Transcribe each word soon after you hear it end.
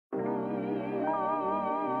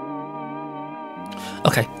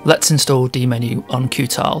Okay, let's install dmenu on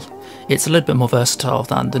Qtile. It's a little bit more versatile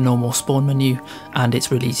than the normal spawn menu, and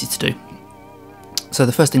it's really easy to do. So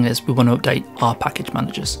the first thing is we want to update our package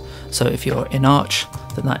managers. So if you're in Arch,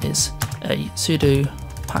 then that is a sudo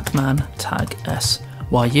pacman tag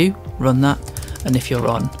syu, run that. And if you're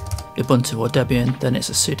on Ubuntu or Debian, then it's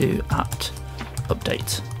a sudo apt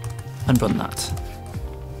update and run that.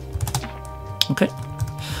 Okay,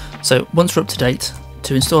 so once we're up to date,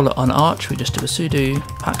 to install it on Arch, we just do a sudo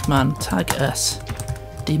pacman tag s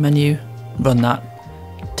dmenu, run that,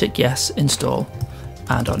 tick yes, install.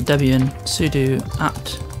 And on Debian, sudo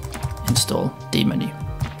apt install dmenu.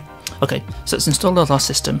 Okay, so it's installed on our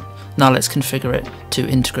system. Now let's configure it to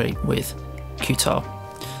integrate with Qtile.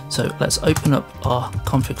 So let's open up our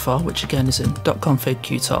config file, which again is in .config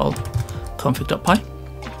qtile config.py.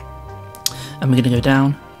 And we're going to go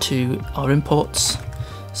down to our imports.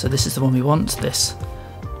 So this is the one we want, this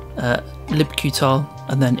libqtile,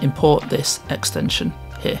 and then import this extension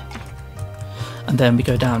here. And then we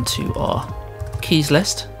go down to our keys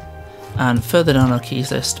list, and further down our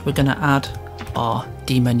keys list we're going to add our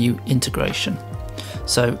dmenu integration.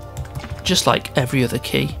 So just like every other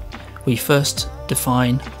key, we first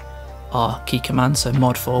define our key command, so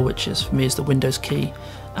mod4, which is for me is the Windows key,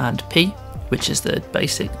 and p, which is the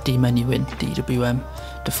basic dmenu in DWM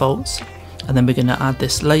defaults, and then we're going to add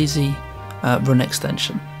this lazy run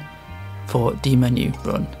extension for dmenu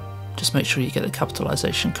run. Just make sure you get the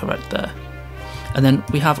capitalization correct there. And then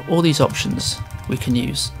we have all these options we can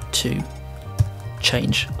use to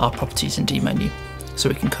change our properties in dmenu, so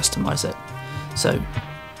we can customize it. So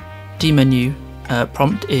dmenu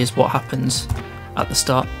prompt is what happens at the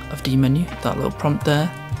start of dmenu, that little prompt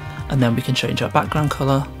there, and then we can change our background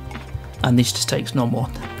color, and this just takes normal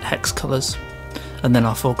hex colors. And then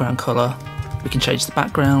our foreground color, we can change the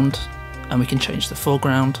background and we can change the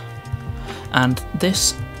foreground, and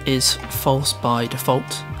this is false by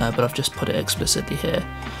default, but I've just put it explicitly here.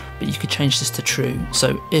 But you could change this to true.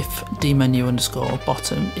 So if dmenu underscore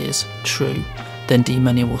bottom is true, then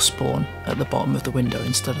dmenu will spawn at the bottom of the window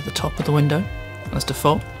instead of the top of the window as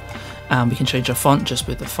default. And we can change our font just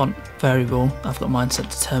with the font variable. I've got mine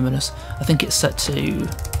set to Terminus. I think it's set to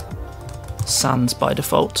Sans by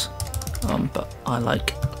default, but I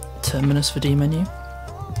like Terminus for dmenu.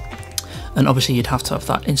 And obviously you'd have to have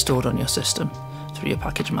that installed on your system through your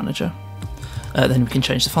package manager. Then we can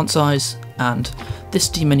change the font size, and this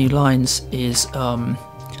dmenu lines is a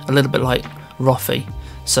little bit like Roffy.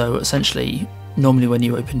 So essentially, normally when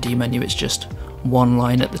you open dmenu, it's just one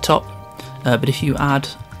line at the top. But if you add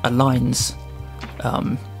a lines,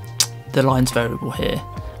 the lines variable here,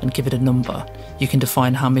 and give it a number, you can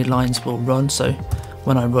define how many lines will run. So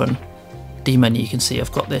when I run dmenu, you can see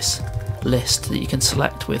I've got this list that you can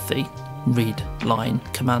select with the read line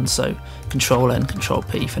command, so Control N, Control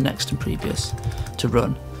P for next and previous to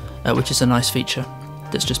run, which is a nice feature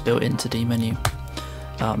that's just built into dmenu.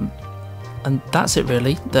 And that's it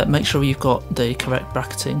really. Make sure you've got the correct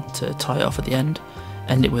bracketing to tie it off at the end,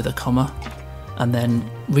 end it with a comma, and then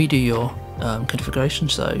redo your configuration,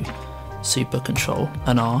 so super Control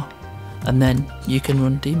and R, and then you can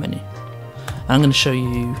run dmenu. And I'm going to show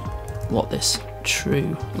you what this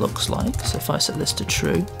true looks like. So if I set this to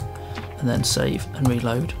true and then save and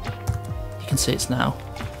reload, you can see it's now,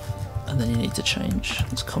 and then you need to change,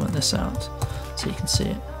 let's comment this out so you can see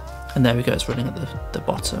it, and there we go, it's running at the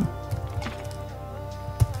bottom.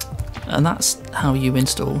 And that's how you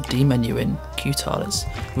install dmenu in Qtile. It's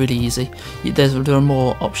really easy. There are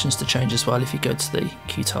more options to change as well. If you go to the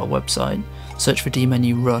Qtile website, search for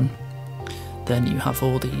dmenu run, then you have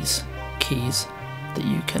all these keys that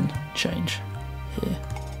you can change here.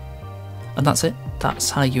 And that's it. That's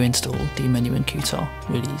how you install dmenu in Qtile.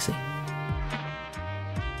 Really easy.